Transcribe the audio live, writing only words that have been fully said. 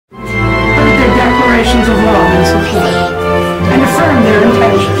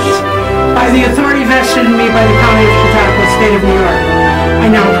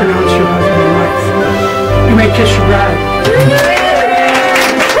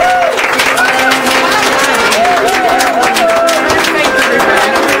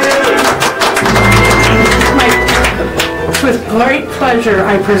pleasure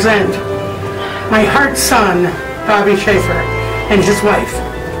I present my heart's son, Bobby Schaefer, and his wife,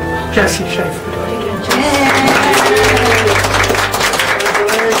 Jessie Schaefer.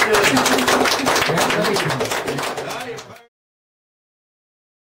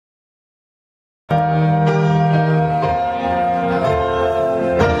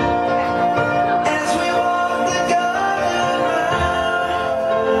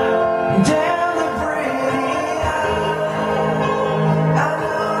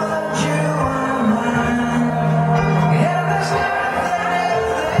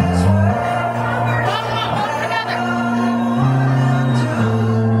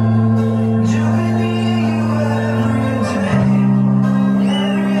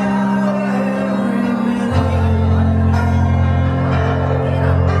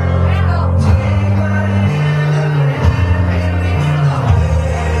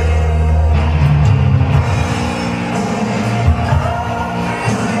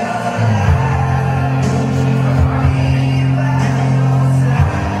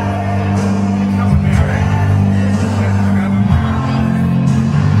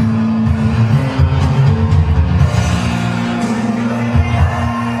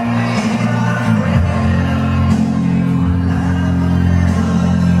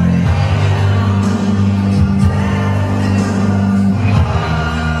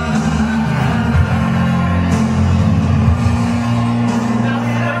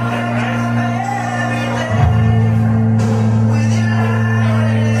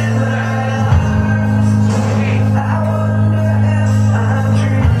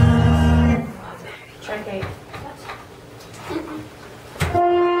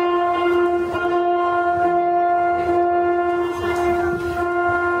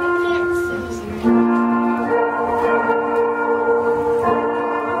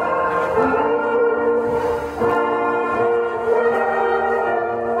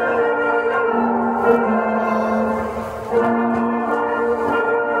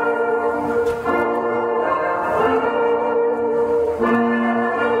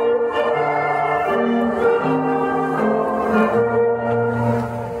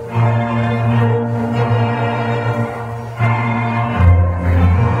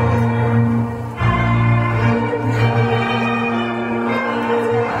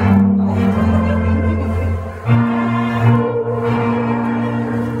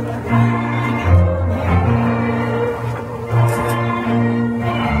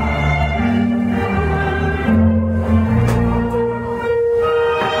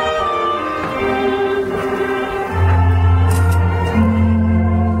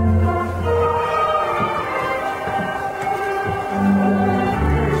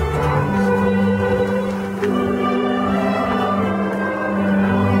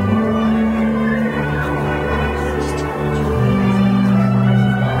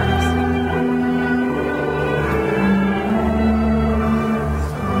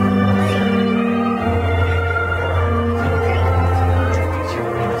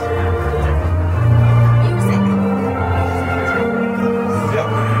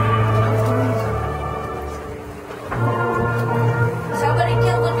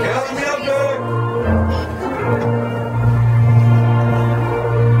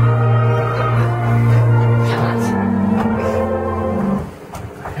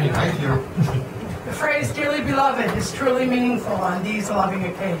 On these loving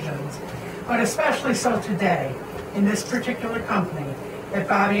occasions, but especially so today in this particular company that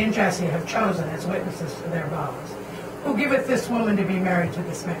Bobby and Jessie have chosen as witnesses to their vows. Who giveth this woman to be married to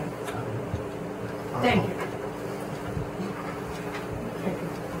this man? Thank you. Take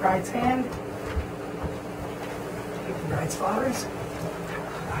the bride's hand. Take the bride's flowers.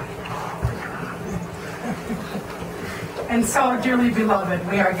 And so, dearly beloved,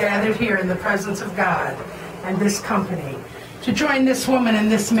 we are gathered here in the presence of God and this company to join this woman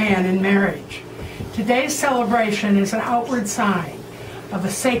and this man in marriage. Today's celebration is an outward sign of a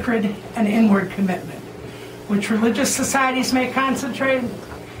sacred and inward commitment, which religious societies may concentrate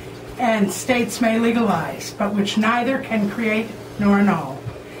and states may legalize, but which neither can create nor annul.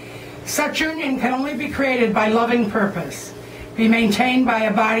 Such union can only be created by loving purpose, be maintained by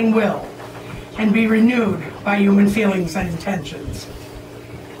abiding will, and be renewed by human feelings and intentions.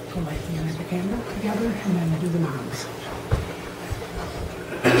 We'll light the end of the candle together and then do the noms.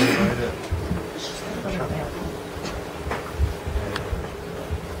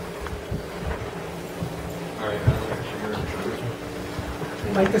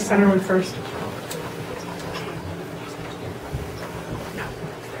 Light the center one first.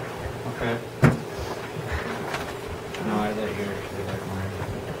 Okay. No, I lit here. They like mine.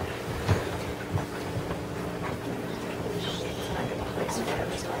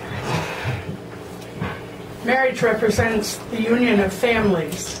 marriage represents the union of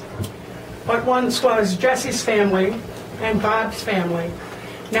families. What once was Jessie's family and Bob's family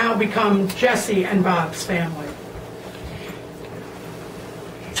now become Jessie and Bob's family.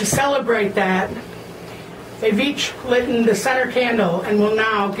 To celebrate that, they've each lit the center candle and will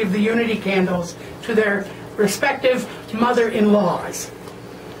now give the unity candles to their respective mother-in-laws.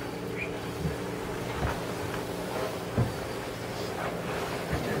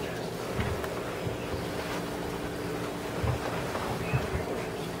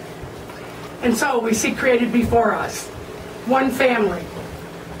 And so we see created before us one family.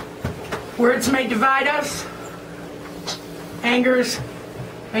 Words may divide us, angers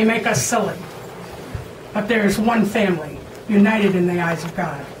may make us silly, but there is one family united in the eyes of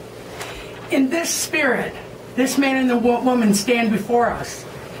God. In this spirit, this man and the woman stand before us.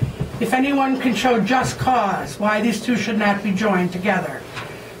 If anyone can show just cause why these two should not be joined together,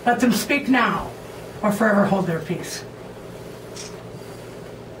 let them speak now or forever hold their peace.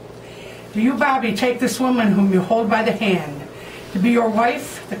 Do you, Bobby, take this woman whom you hold by the hand to be your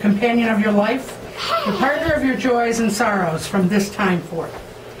wife, the companion of your life, the partner of your joys and sorrows from this time forth?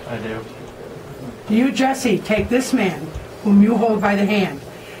 I do. Do you, Jessie, take this man whom you hold by the hand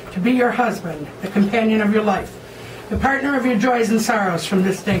to be your husband, the companion of your life, the partner of your joys and sorrows from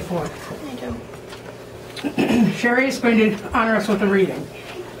this day forth? I do. Sherry is going to honor us with a reading.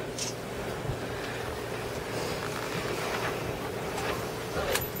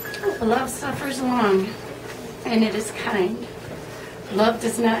 Love suffers long, and it is kind. Love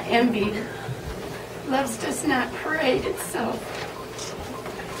does not envy. Love does not parade itself.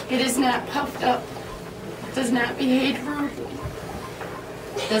 It is not puffed up, does not behave rudely,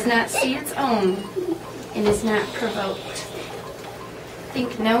 does not see its own, and is not provoked.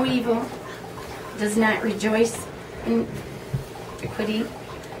 Think no evil, does not rejoice in iniquity,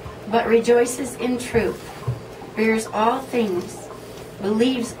 but rejoices in truth, bears all things,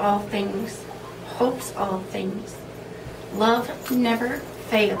 believes all things, hopes all things. Love never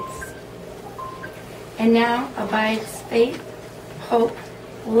fails. And now abides faith, hope,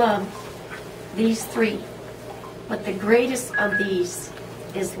 love, these three. But the greatest of these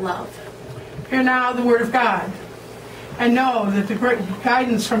is love. Hear now the word of God, and know that the great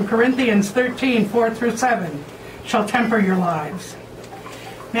guidance from Corinthians 13, 4 through 7 shall temper your lives.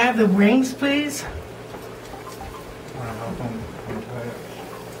 May I have the rings, please? Want to help him untie it?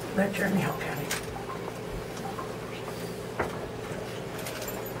 Let Jeremy help Patty.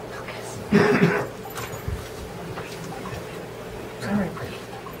 All right,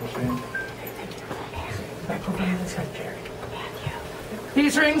 We'll see. back over on this side, Jerry.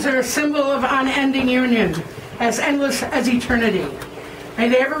 These rings are a symbol of unending union, as endless as eternity. May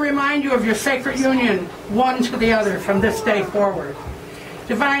they ever remind you of your sacred union, one to the other, from this day forward.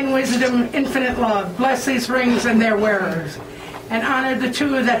 Divine wisdom, infinite love, bless these rings and their wearers, and honor the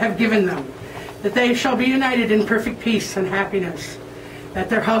two that have given them, that they shall be united in perfect peace and happiness, that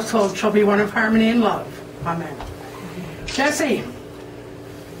their household shall be one of harmony and love. Amen. Jessie.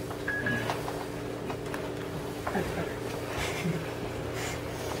 Put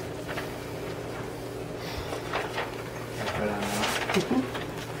it on now.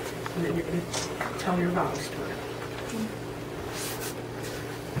 And then you're going to tell your vows to her.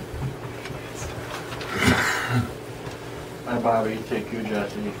 I, Bobby, take you,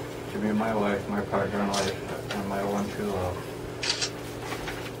 Jessie, to be my wife, my partner in life, and my one true love.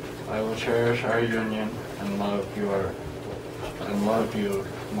 I will cherish our union and love you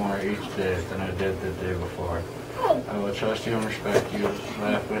more each day than I did the day before. I will trust you and respect you,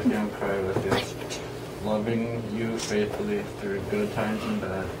 laugh with you and cry with you, loving you faithfully through good times and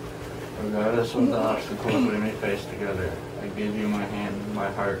bad, regardless of the obstacles we may face together. I give you my hand, my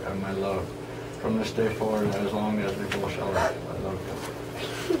heart, and my love. From this day forward, as long as we both shall live, I love you.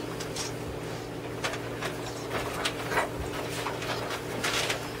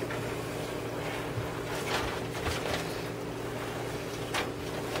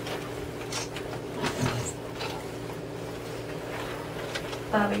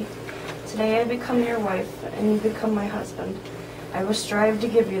 Bobby, today I become your wife and you become my husband. I will strive to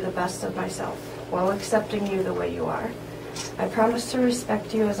give you the best of myself while accepting you the way you are. I promise to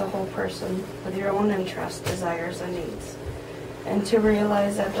respect you as a whole person with your own interests, desires, and needs, and to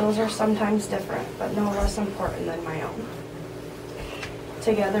realize that those are sometimes different but no less important than my own.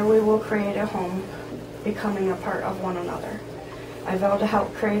 Together we will create a home, becoming a part of one another. I vow to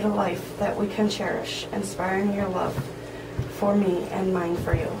help create a life that we can cherish, inspiring your love for me and mine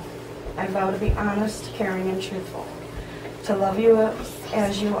for you. I vow to be honest, caring, and truthful, to love you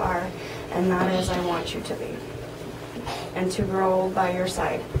as you are and not as I want you to be, and to grow by your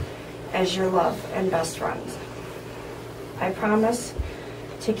side as your love and best friend. I promise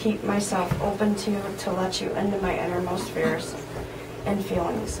to keep myself open to you, to let you into my innermost fears and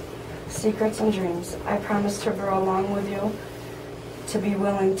feelings, secrets and dreams. I promise to grow along with you, to be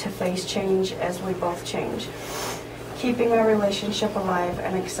willing to face change as we both change, keeping our relationship alive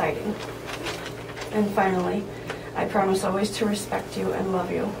and exciting. And finally, I promise always to respect you and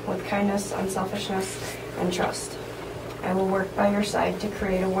love you with kindness, unselfishness, and trust. I will work by your side to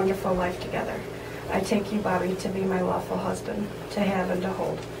create a wonderful life together. I take you, Bobby, to be my lawful husband, to have and to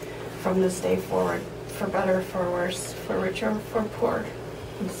hold, from this day forward, for better, for worse, for richer, for poor,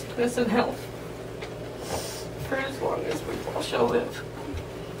 in sickness and health, for as long as we all shall live.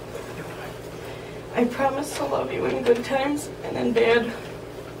 I promise to love you in good times and in bad,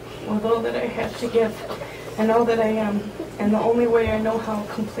 with all that I have to give and all that I am, and the only way I know how,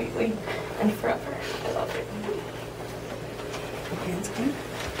 completely and forever. I love you.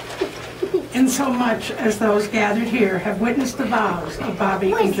 Insomuch as those gathered here have witnessed the vows of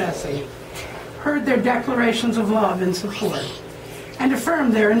Bobby and Jessie, heard their declarations of love and support, and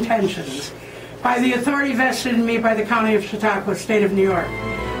affirmed their intentions, by the authority vested in me by the County of Chautauqua, State of New York,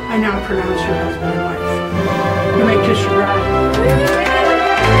 I now pronounce you husband and wife. You may kiss your bride.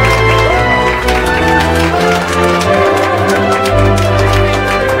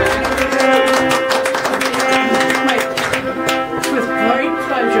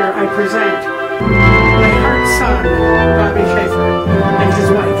 I present my heart's son, Bobby Schaefer, and his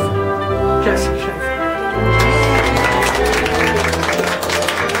wife, Jessie Schaefer.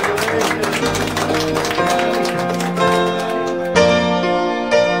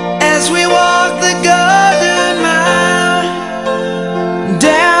 As we walk the golden mile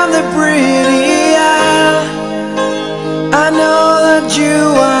down the bridge